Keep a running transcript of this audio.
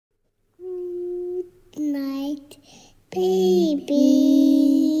night, baby.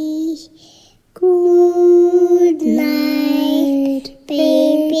 Good night,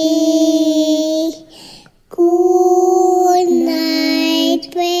 baby. Good night,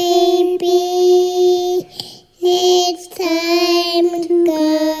 baby. It's time to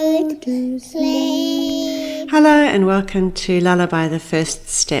go to sleep. Hello and welcome to Lullaby the First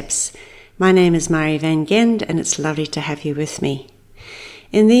Steps. My name is Mari Van Gend and it's lovely to have you with me.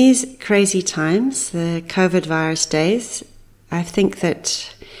 In these crazy times, the COVID virus days, I think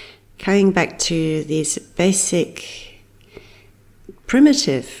that coming back to these basic,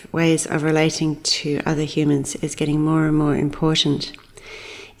 primitive ways of relating to other humans is getting more and more important.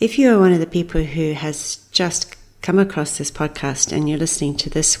 If you are one of the people who has just come across this podcast and you're listening to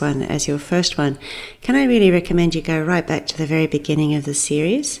this one as your first one, can I really recommend you go right back to the very beginning of the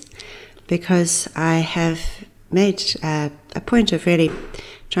series? Because I have made a point of really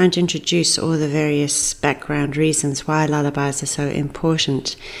trying to introduce all the various background reasons why lullabies are so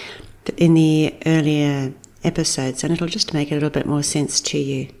important in the earlier episodes, and it'll just make a little bit more sense to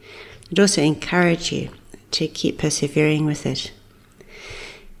you. I'd also encourage you to keep persevering with it.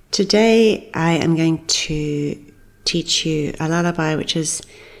 Today I am going to teach you a lullaby which has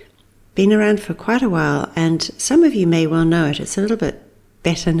been around for quite a while, and some of you may well know it. It's a little bit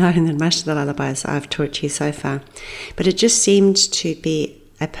better known than most of the lullabies I've taught you so far, but it just seemed to be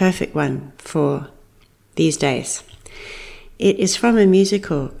a perfect one for these days. It is from a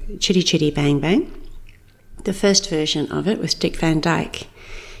musical, Chitty Chitty Bang Bang. The first version of it was Dick Van Dyke,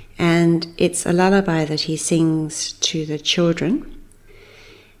 and it's a lullaby that he sings to the children,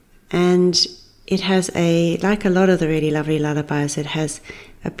 and it has like a lot of the really lovely lullabies, it has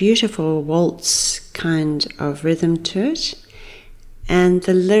a beautiful waltz kind of rhythm to it, and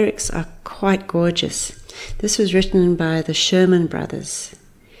the lyrics are quite gorgeous. This was written by the Sherman Brothers,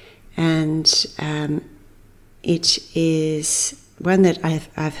 and it is one that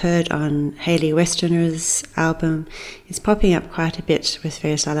I've heard on Hayley Westerner's album. It's popping up quite a bit with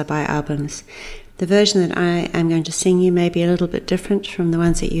various lullaby albums. The version that I am going to sing you may be a little bit different from the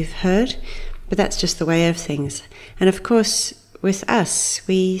ones that you've heard, but that's just the way of things. And of course, with us,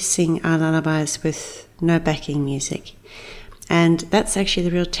 we sing our lullabies with no backing music. And that's actually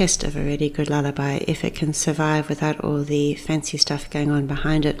the real test of a really good lullaby, if it can survive without all the fancy stuff going on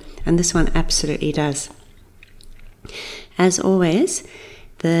behind it. And this one absolutely does. As always,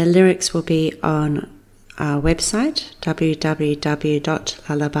 the lyrics will be on our website,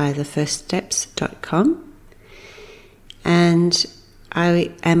 www.lullabythefirststeps.com. And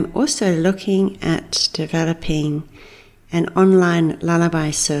I am also looking at developing an online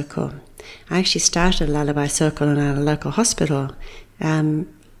lullaby circle. I actually started a lullaby circle in our local hospital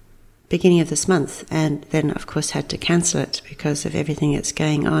beginning of this month, and then of course had to cancel it because of everything that's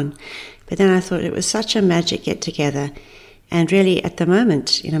going on. But then I thought it was such a magic get-together, and really at the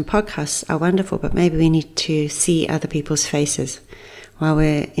moment, podcasts are wonderful, but maybe we need to see other people's faces while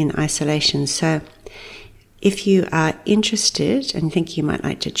we're in isolation. So if you are interested and think you might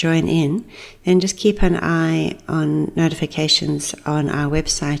like to join in, then just keep an eye on notifications on our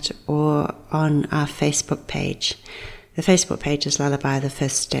website or on our Facebook page. The Facebook page is Lullaby the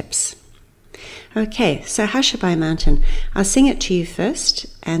First Steps. Okay, so Hushabye Mountain. I'll sing it to you first,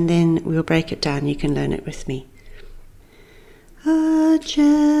 and then we'll break it down. You can learn it with me. A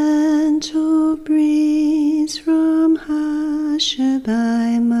gentle breeze from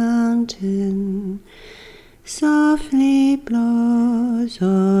Hushabye Mountain softly blows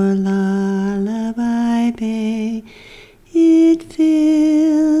o'er Lullaby Bay. It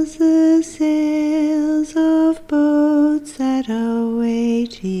fills the sails of boats that are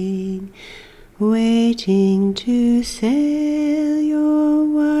waiting to sail your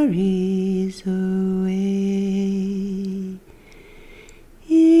worries away.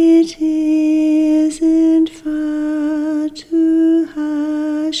 It isn't far to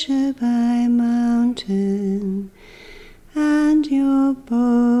Hushabye Mountain, and your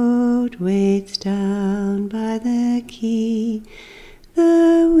boat waits down by the quay.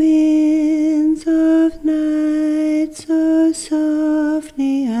 The winds of night so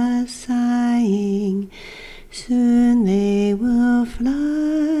softly are sighing, soon they will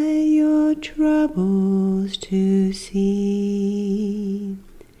fly your troubles to sea.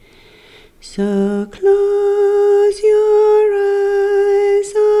 So close your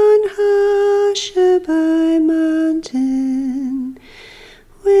eyes on Hushabye Mountain,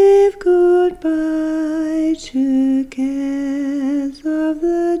 wave goodbye to cares of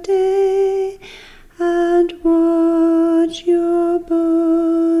the day, and watch your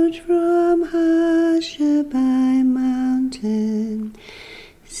boat from Hushabye Mountain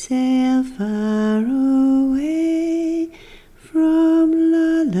sail far away from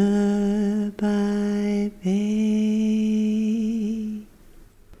Lullaby Bay.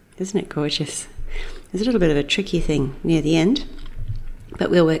 Isn't it gorgeous? There's a little bit of a tricky thing near the end,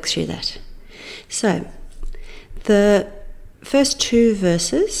 but we'll work through that. So, the first two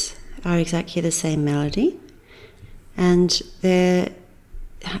verses are exactly the same melody, and they're,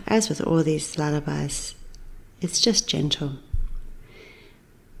 as with all these lullabies, it's just gentle.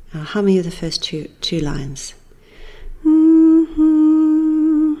 I'll hum you the first two lines.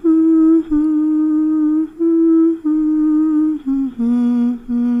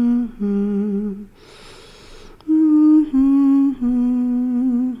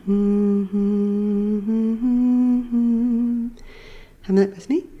 Hum that with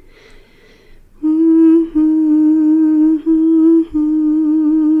me.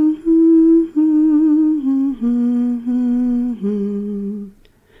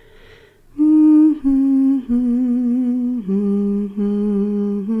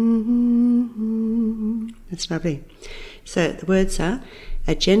 That's lovely. So the words are,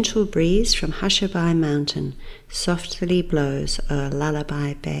 a gentle breeze from Hushabye Mountain softly blows o'er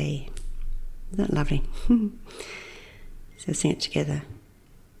Lullaby Bay. Isn't that lovely? So sing it together.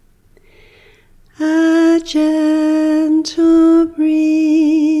 A gentle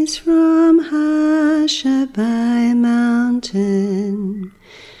breeze from Hushabye Mountain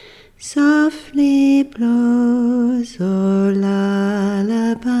softly blows o'er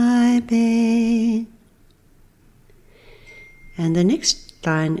Lullaby Bay. And the next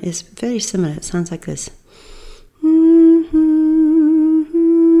line is very similar. It sounds like this.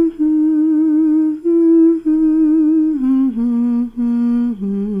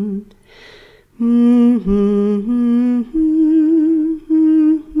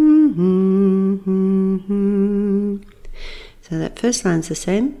 So that first line's the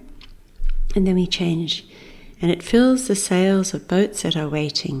same, and then we change. And it fills the sails of boats that are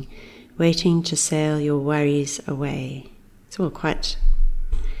waiting to sail your worries away. It's all quite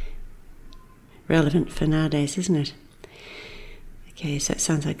relevant for nowadays, isn't it? Okay, so it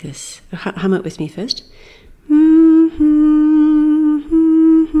sounds like this. Hum it with me first.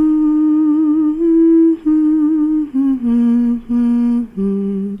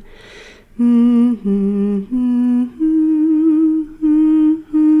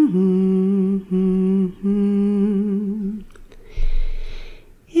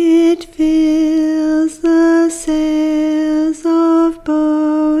 It fills the sails of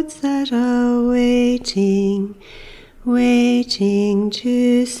boats that are waiting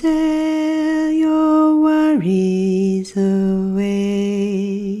to sail your worries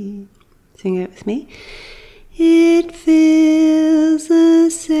away. Sing it with me. It fills the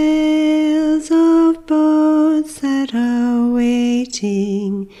sails of boats that are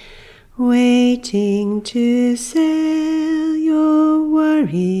waiting to sail your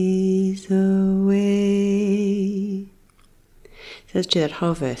worries away. So let's do that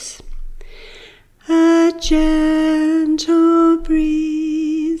whole verse. A gentle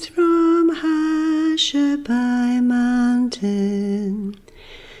breeze from Hushabye Mountain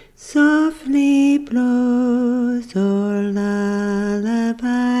softly blows o'er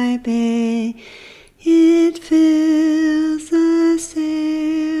Lullaby Bay. It fills the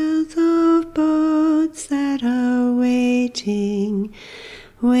sails of boats that are waiting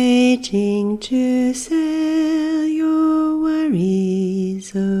to sail your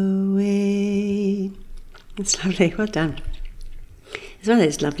worries away. It's lovely, well done. It's one of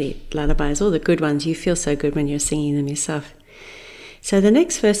those lovely lullabies, all the good ones. You feel so good when you're singing them yourself. So the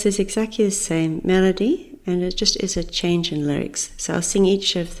next verse is exactly the same melody, and it just is a change in lyrics. So I'll sing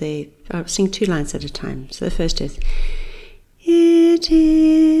I'll sing two lines at a time. So the first is, it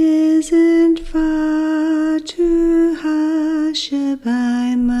isn't far to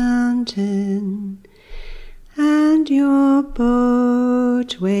Hushabye Mountain, and your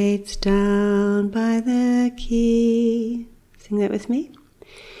boat waits down by the quay. Sing that with me.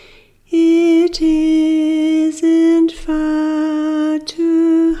 It isn't far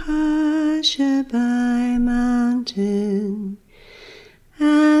to Hushabye Mountain,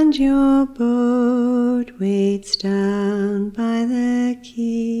 and your boat waits down by the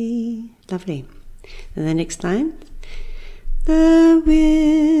quay. Lovely. And the next line. The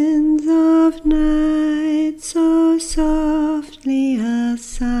winds of night so softly are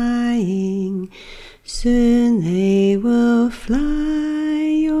sighing, soon they will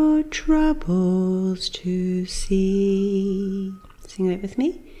fly your troubles to sea. Sing that with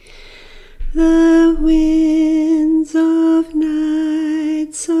me. The winds of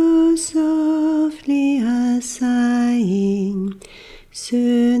night so softly are sighing,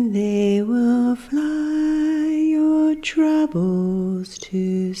 Soon they will fly your troubles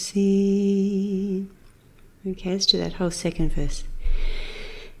to see. Okay, let's do that whole second verse.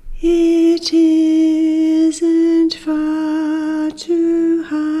 It isn't far to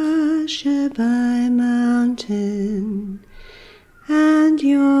Hushabye mountain, and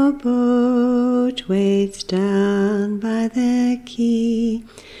your boat waits down by the quay.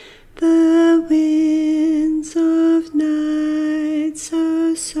 The winds of night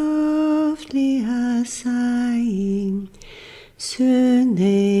so softly are sighing. Soon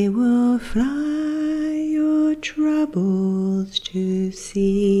they will fly your troubles to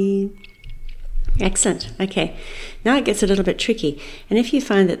see. Excellent. Okay, now it gets a little bit tricky. And if you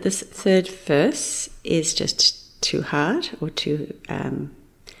find that this third verse is just too hard or too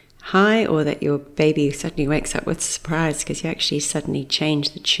high, or that your baby suddenly wakes up with surprise because you actually suddenly change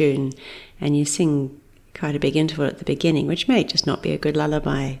the tune and you sing quite a big interval at the beginning, which may just not be a good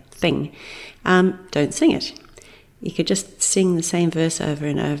lullaby thing, don't sing it. You could just sing the same verse over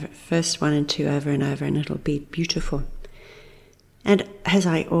and over, verse 1 and 2 over and over, and it'll be beautiful. And as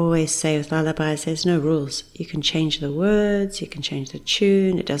I always say with lullabies, there's no rules. You can change the words, you can change the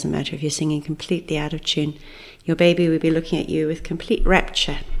tune. It doesn't matter if you're singing completely out of tune. Your baby will be looking at you with complete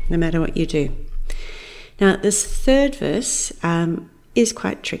rapture, no matter what you do. Now, this third verse is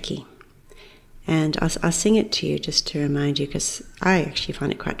quite tricky. And I'll sing it to you just to remind you, because I actually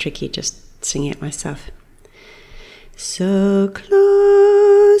find it quite tricky just singing it myself. So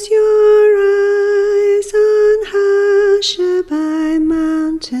close your eyes on Hushabye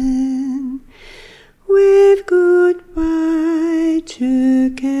mountain, wave goodbye to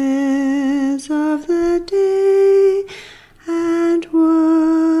cares of the day, and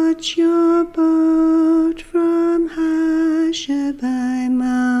watch your boat from Hushabye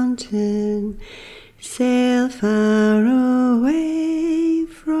mountain sail far away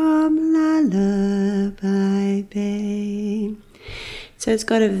from Lullaby Bay. So it's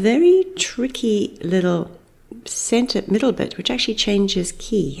got a very tricky little middle bit, which actually changes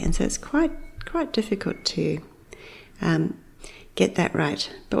key, and so it's quite difficult to get that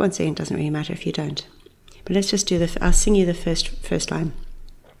right. But once again, it doesn't really matter if you don't. But let's just do I'll sing you the first line,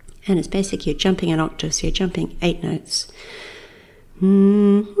 and it's basically you're jumping an octave, so you're jumping 8 notes.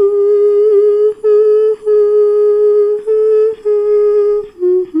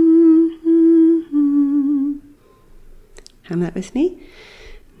 Hum that with me.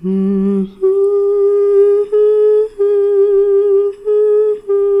 And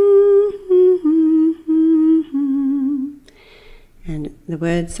the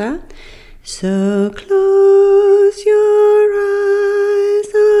words are, so close your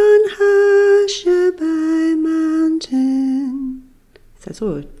eyes on Hushabye mountain. So it's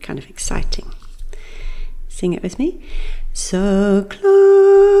all kind of exciting. Sing it with me. So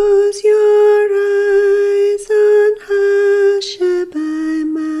close your eyes on Hushabye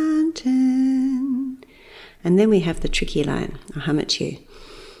mountain. And then we have the tricky line. I'll hum it to you.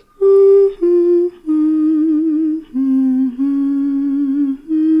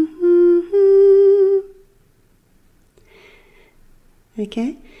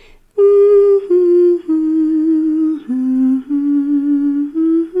 Okay?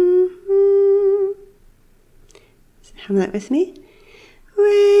 Hum that with me.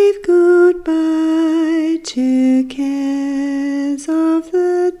 Wave goodbye to cares of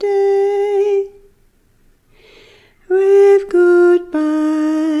the day. Wave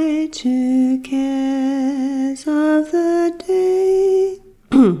goodbye to cares of the day.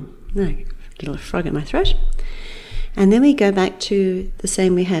 A little frog in my throat. And then we go back to the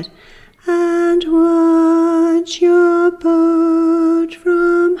same we had. And watch your boat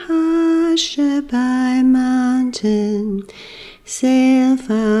from Hushabye mountain sail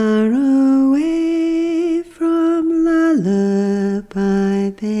far away from Lullaby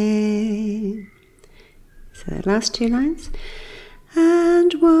Bay. So the last 2 lines.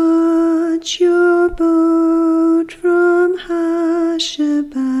 And watch your boat from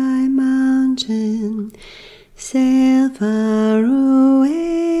Hushabye mountain sail far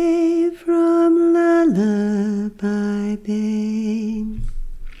away from Lullaby Bay.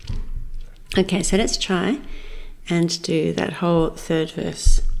 Okay, so let's try and do that whole third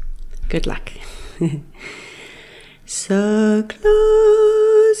verse. Good luck. So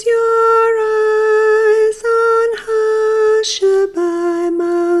close your eyes on Hushabye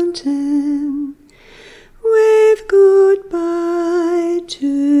mountain, wave goodbye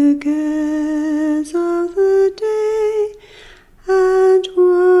to cares of the day, and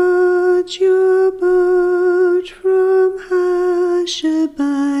watch your boat from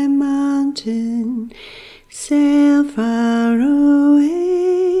Hushabye mountain sail far away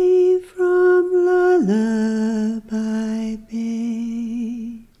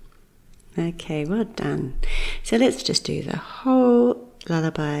Okay, well done. So let's just do the whole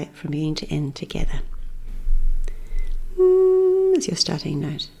lullaby from beginning to end together. As your starting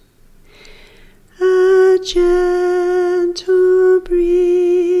note. A gentle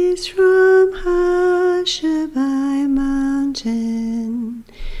breeze from Hushabye mountain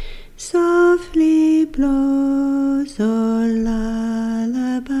softly blows o'er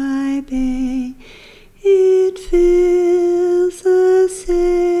Lullaby Bay. It fills the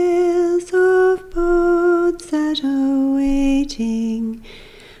sails of boats that are waiting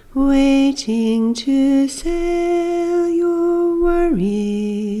to sail your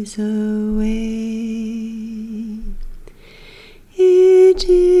worries away. It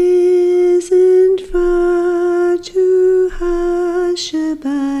isn't far to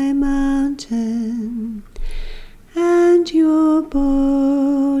Hushabye mountain, and your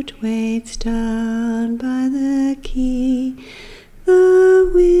boat waits down by the quay. The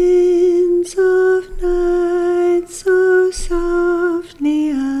winds of night so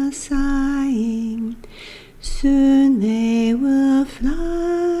softly are sighing, soon they will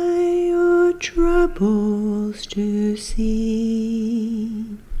fly your troubles to see.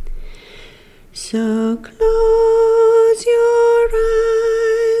 So close your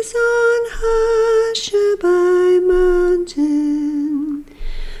eyes on Hushabye mountain,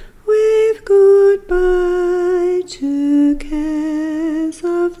 wave goodbye to cares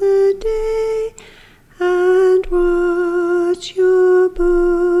of the day, and watch your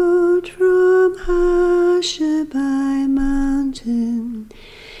boat from Hushabye mountain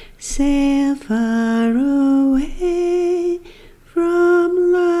sail far away from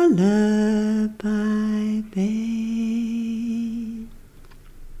Lullaby Bay.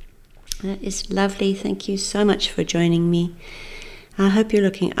 That is lovely. Thank you so much for joining me. I hope you're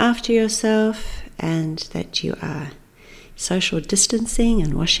looking after yourself and that you are social distancing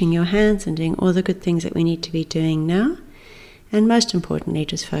and washing your hands and doing all the good things that we need to be doing now. And most importantly,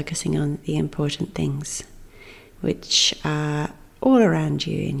 just focusing on the important things, which are all around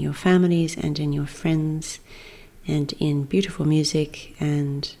you, in your families and in your friends and in beautiful music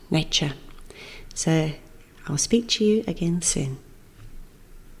and nature. So I'll speak to you again soon.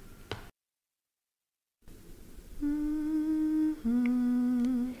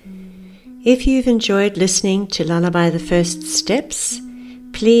 If you've enjoyed listening to Lullaby the First Steps,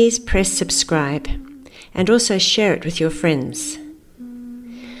 please press subscribe and also share it with your friends.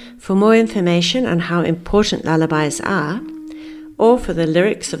 For more information on how important lullabies are, or for the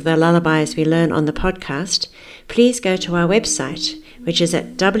lyrics of the lullabies we learn on the podcast, please go to our website, which is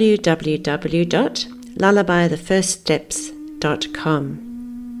at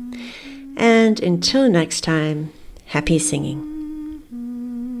www.lullabythefirststeps.com. And until next time, happy singing.